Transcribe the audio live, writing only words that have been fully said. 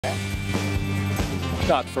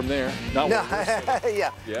Not from there. Not No,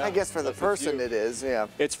 yeah. I guess for the person it is, yeah.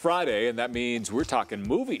 It's Friday, and that means we're talking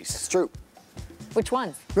movies. It's true. Which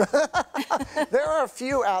ones? There are a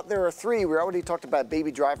few out. There are three. We already talked about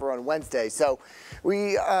Baby Driver on Wednesday. So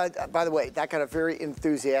we, by the way, that got a very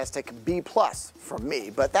enthusiastic B+ from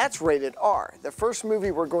me, but that's rated R. The first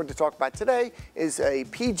movie we're going to talk about today is a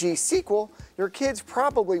PG sequel your kids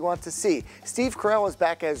probably want to see. Steve Carell is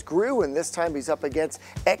back as Gru, and this time he's up against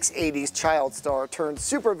ex-80s child star turned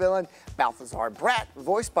supervillain Balthazar Bratt,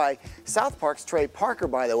 voiced by South Park's Trey Parker,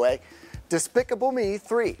 by the way. Despicable Me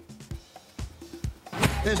 3.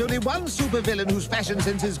 There's only one supervillain whose fashion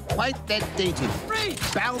sense is quite that dated.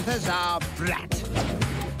 Balthazar Bratt.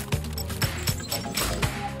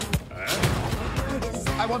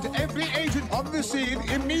 I want every agent on the scene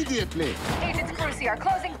immediately. Agents Brucey are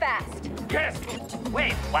closing fast. Yes.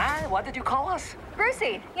 Wait, what? What did you call us?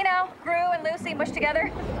 Brucey, you know, Gru and Lucy mushed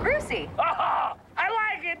together. Brucey. Oh, I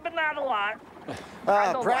like it, but not a lot.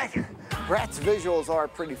 I don't like it. Bratt's visuals are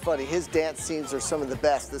pretty funny. His dance scenes are some of the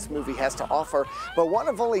best this movie has to offer, but one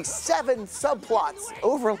of only 7 subplots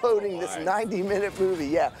overloading this 90-minute movie.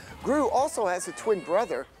 Yeah, Gru also has a twin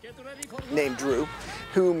brother named Drew,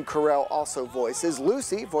 whom Carell also voices.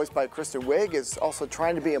 Lucy, voiced by Kristen Wiig, is also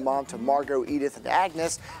trying to be a mom to Margot, Edith, and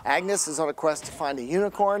Agnes. Agnes is on a quest to find a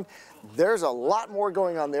unicorn. There's a lot more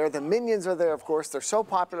going on there. The Minions are there, of course. They're so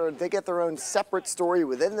popular, they get their own separate story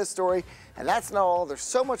within the story, and that's not all. There's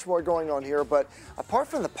so much more going on here, but apart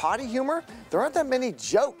from the potty humor, there aren't that many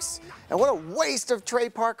jokes. And what a waste of Trey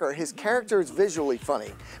Parker. His character is visually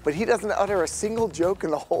funny, but he doesn't utter a single joke in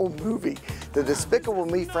the whole movie. The Despicable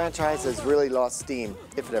Me franchise has really lost steam,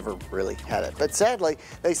 if it ever really had it. But sadly,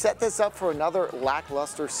 they set this up for another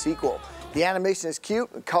lackluster sequel. The animation is cute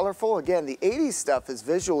and colorful. Again, the 80s stuff is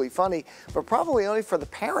visually funny, but probably only for the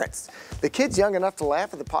parents. The kids young enough to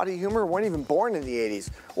laugh at the potty humor weren't even born in the 80s,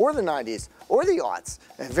 or the 90s, or the aughts.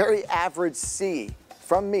 A very average C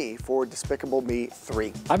from me for Despicable Me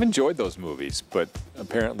 3. I've enjoyed those movies, but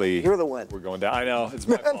apparently You're the one. we're going down. I know, it's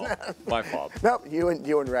my fault. My fault. Nope, you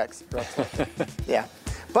and Rex. Yeah,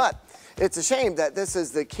 but it's a shame that this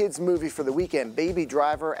is the kids' movie for the weekend. Baby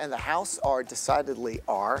Driver and The House are decidedly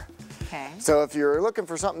R. Okay. So if you're looking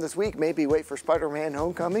for something this week, maybe wait for Spider-Man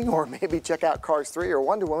Homecoming, or maybe check out Cars 3 or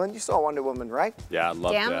Wonder Woman. You saw Wonder Woman, right? Yeah, I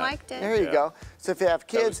love that. Dan liked it. There you go. So if you have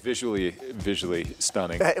kids... That was visually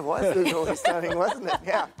stunning. It was visually stunning, wasn't it?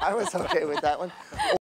 Yeah, I was okay with that one.